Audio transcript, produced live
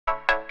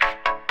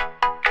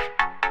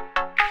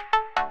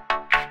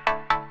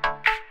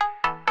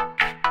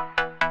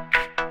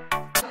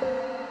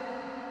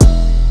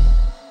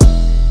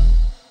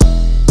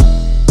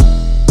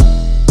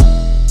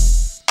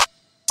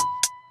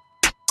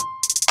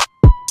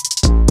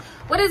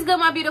What is good,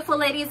 my beautiful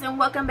ladies, and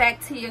welcome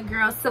back to your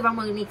girl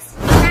Monique's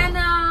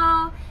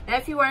channel.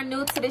 And if you are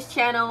new to this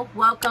channel,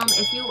 welcome.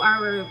 If you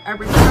are a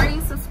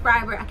returning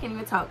subscriber, I can't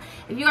even talk.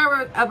 If you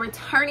are a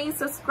returning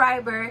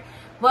subscriber,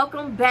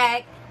 welcome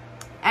back.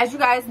 As you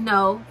guys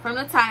know from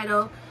the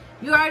title,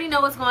 you already know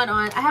what's going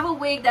on. I have a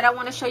wig that I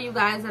want to show you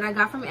guys that I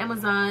got from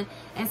Amazon,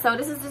 and so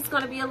this is just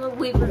going to be a little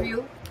wig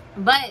review.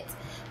 But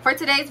for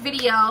today's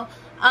video,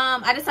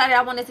 I decided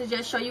I wanted to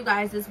just show you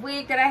guys this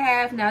wig that I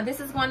have. Now this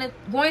is going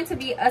to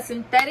be a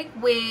synthetic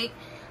wig.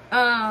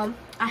 I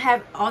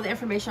have all the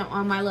information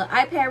on my little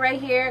iPad right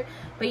here,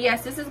 but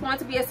yes, this is going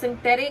to be a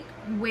synthetic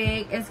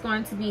wig. It's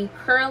going to be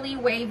curly,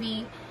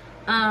 wavy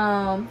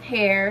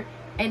hair,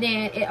 and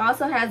then it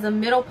also has a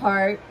middle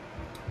part,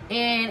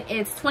 and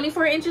it's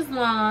 24 inches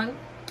long.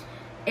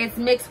 It's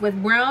mixed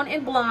with brown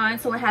and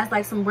blonde, so it has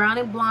like some brown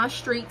and blonde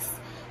streaks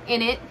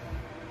in it.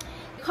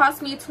 It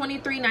cost me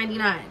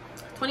 $23.99.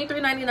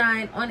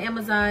 $23.99 on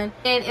Amazon,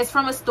 and it's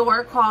from a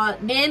store called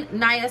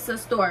Nyasa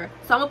store.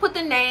 So I'm gonna put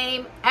the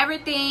name,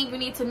 everything you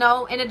need to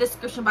know in the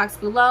description box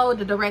below,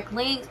 the direct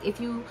links if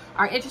you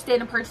are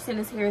interested in purchasing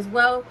this hair as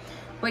well.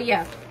 But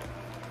yeah,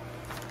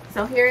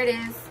 so here it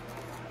is.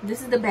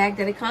 This is the bag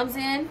that it comes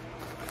in,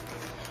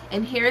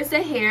 and here's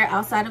the hair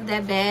outside of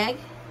that bag.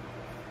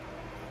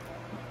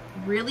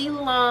 Really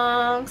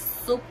long,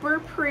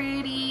 super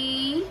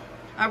pretty.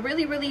 I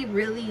really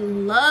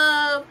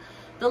love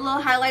the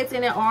little highlights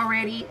in it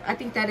already. I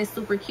think that is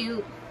super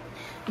cute.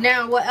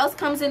 Now what else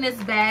comes in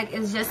this bag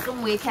is just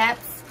some wig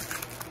caps.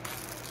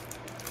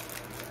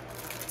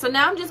 So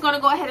now I'm just going to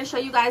go ahead and show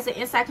you guys the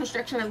inside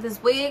construction of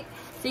this wig,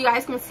 so you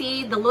guys can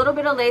see the little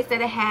bit of lace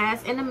that it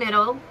has in the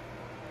middle.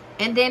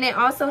 And then it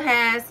also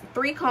has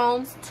 3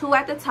 combs, 2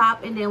 at the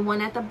top and then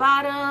 1 at the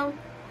bottom.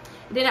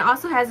 And then it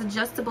also has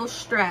adjustable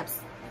straps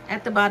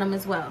at the bottom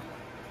as well,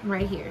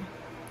 right here.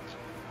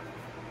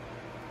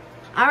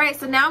 All right,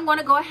 so now I'm going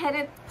to go ahead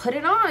and put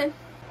it on.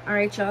 All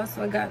right, y'all,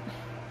 so I got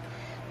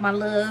my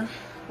little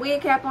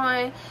wig cap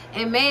on,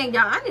 and man,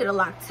 y'all, I need a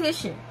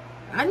loctician.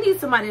 I need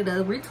somebody to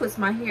retwist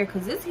my hair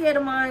because this head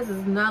of mine is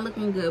not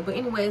looking good. But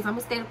anyways, I'm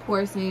gonna stay the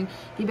course and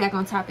get back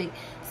on topic.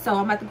 So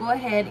I'm about to go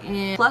ahead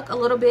and pluck a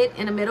little bit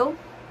in the middle.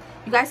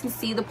 You guys can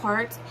see the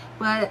parts,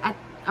 but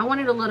I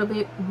want it a little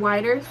bit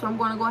wider, so I'm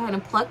going to go ahead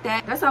and pluck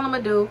that. That's all I'm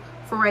gonna do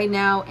for right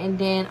now, and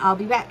then I'll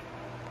be back.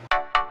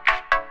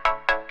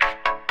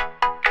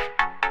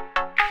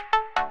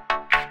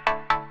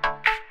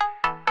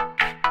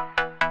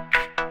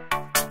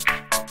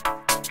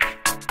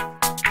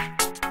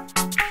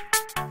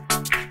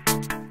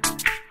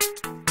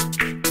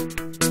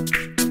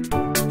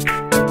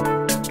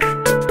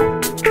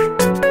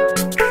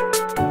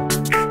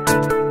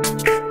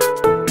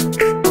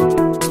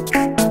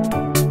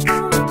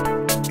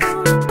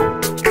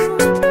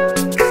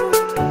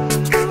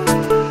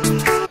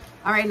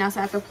 Now,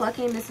 so after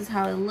plucking, this is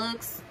how it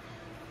looks.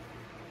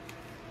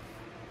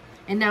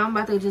 And now I'm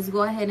about to just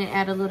go ahead and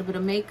add a little bit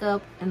of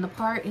makeup in the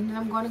part, and then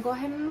I'm going to go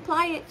ahead and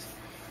apply it.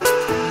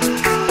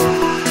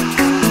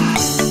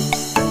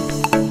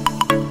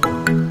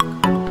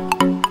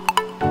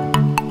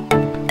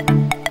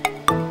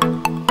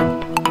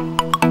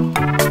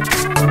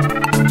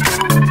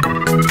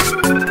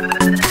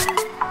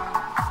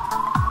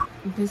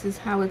 This is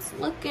how it's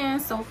looking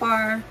so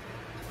far.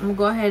 I'm gonna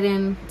go ahead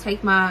and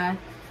take my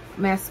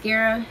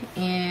mascara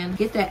and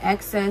get the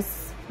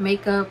excess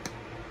makeup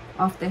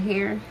off the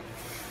hair.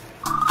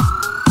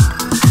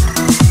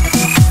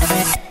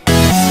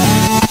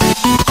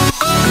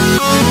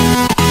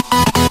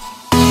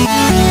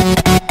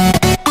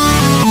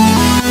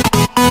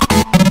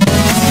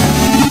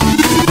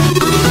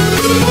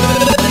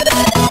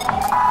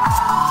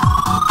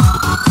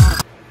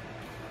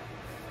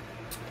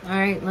 All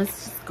right,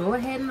 let's just go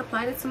ahead and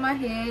apply it to my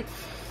head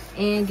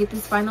and get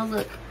this final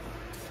look.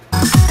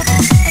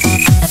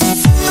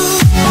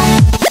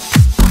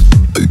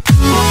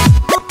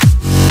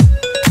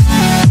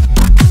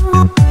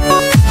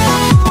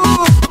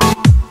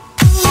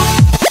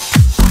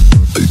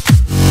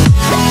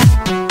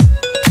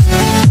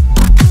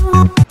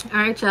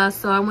 Alright, y'all,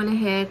 so I went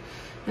ahead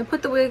and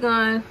put the wig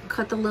on,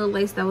 cut the little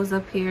lace that was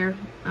up here.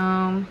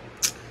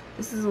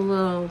 This is a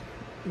little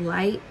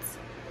light.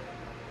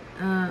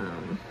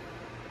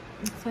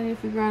 So I need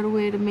to figure out a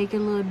way to make it a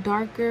little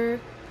darker.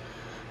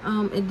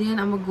 And then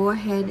I'm gonna go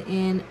ahead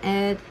and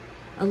add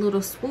a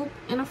little swoop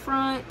in the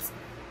front,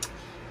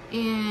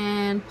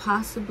 and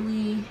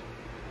possibly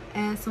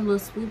add some little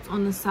swoops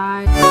on the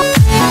side.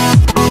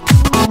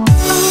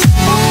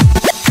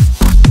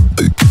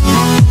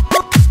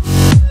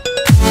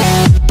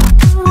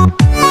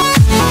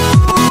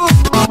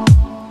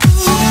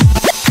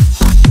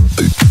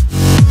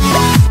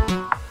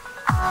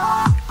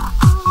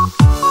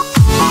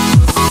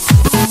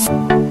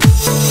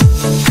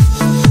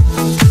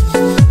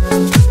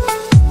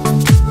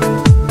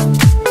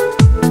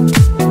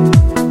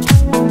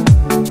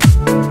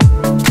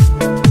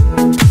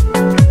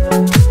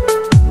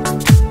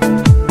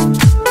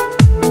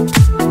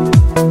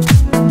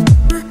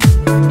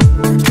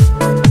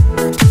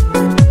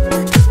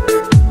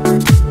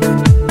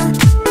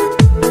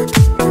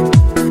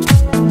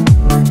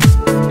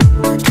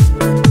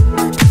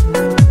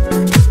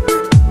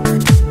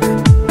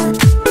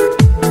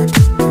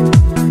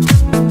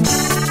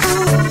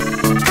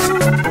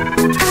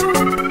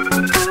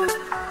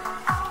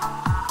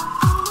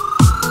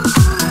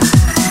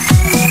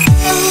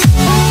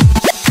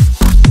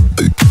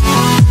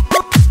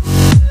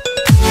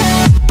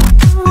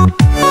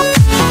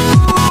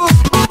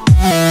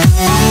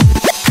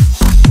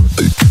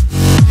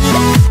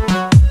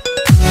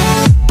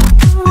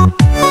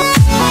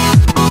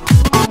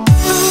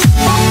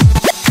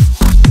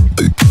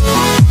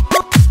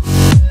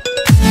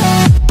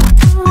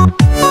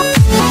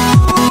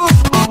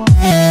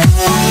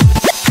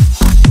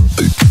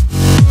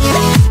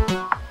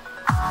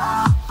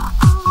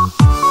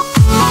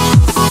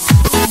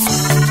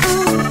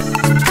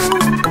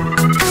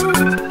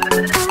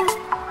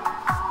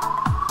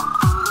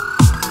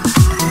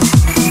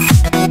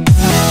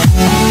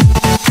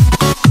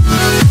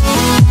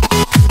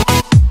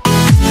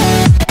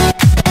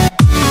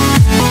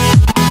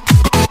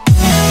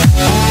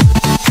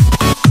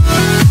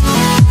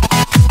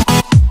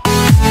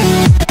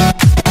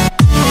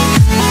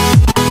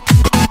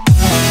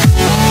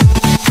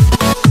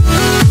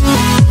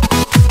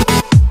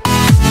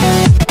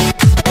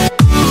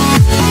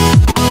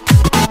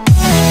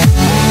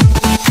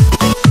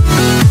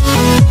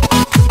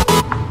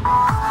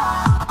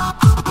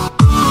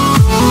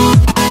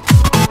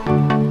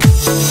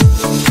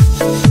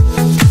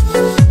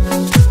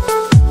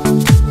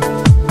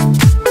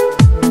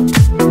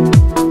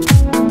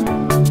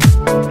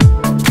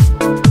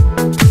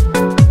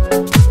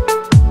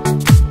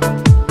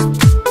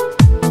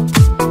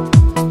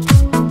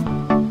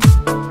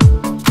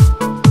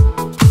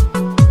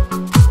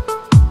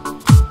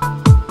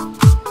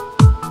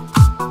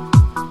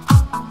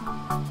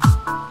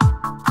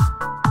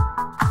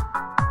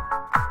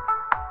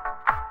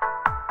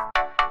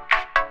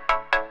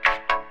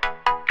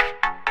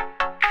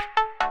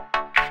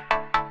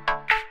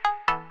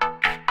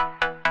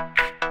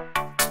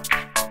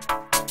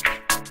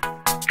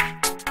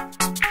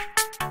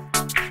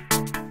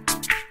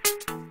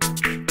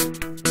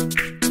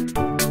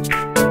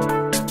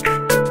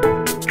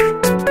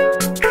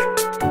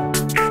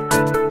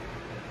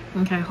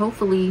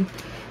 hopefully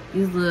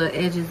these little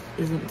edges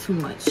isn't too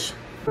much.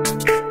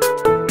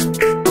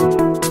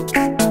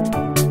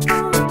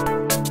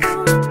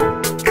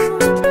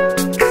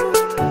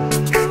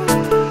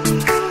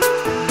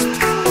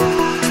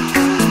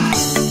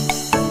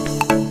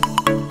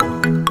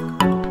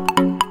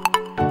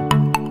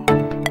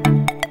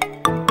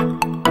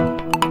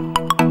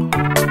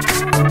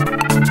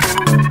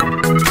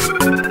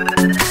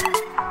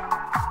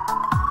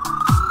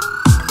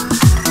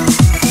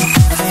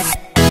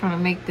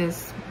 Make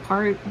this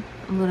part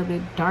a little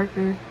bit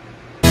darker.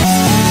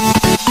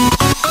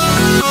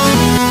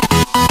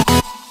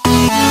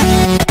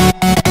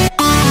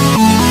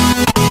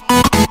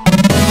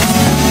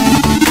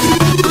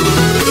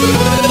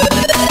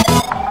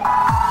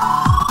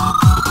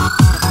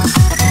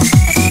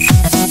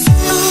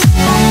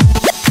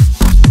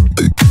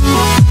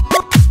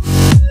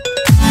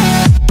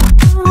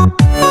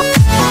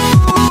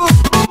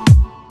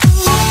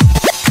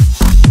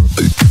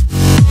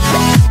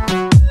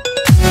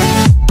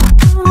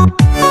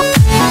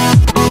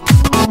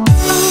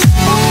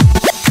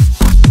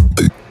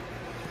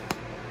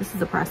 This is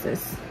the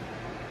process.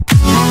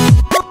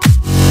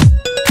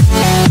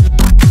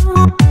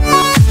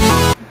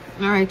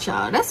 All right,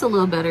 y'all, that's a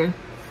little better.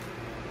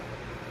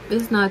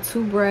 It's not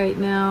too bright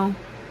now.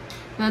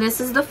 Now this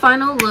is the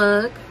final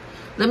look.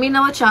 Let me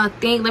know what y'all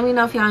think. Let me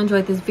know if y'all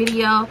enjoyed this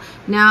video.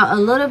 Now, a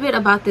little bit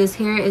about this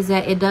hair is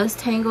that it does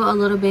tangle a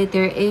little bit.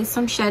 There is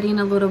some shedding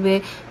a little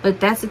bit, but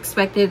that's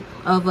expected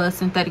of a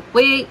synthetic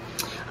wig.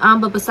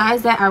 But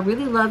besides that, I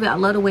really love it. I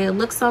love the way it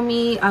looks on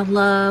me. I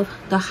love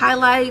the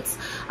highlights.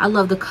 I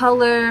love the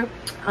color.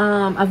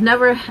 I've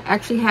never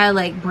actually had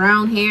like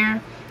brown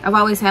hair. I've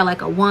always had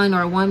like a 1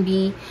 or a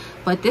 1B.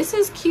 But this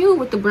is cute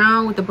with the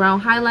brown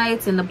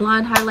highlights and the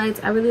blonde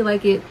highlights. I really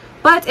like it.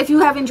 But if you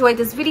have enjoyed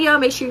this video,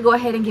 make sure you go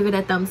ahead and give it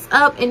a thumbs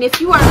up. And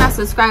if you are not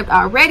subscribed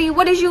already,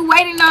 what is you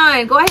waiting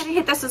on? Go ahead and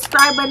hit that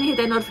subscribe button, hit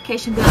that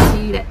notification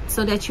bell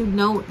so that you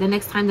know the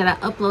next time that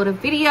I upload a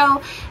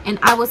video. And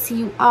I will see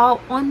you all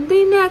on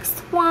the next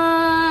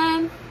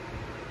one.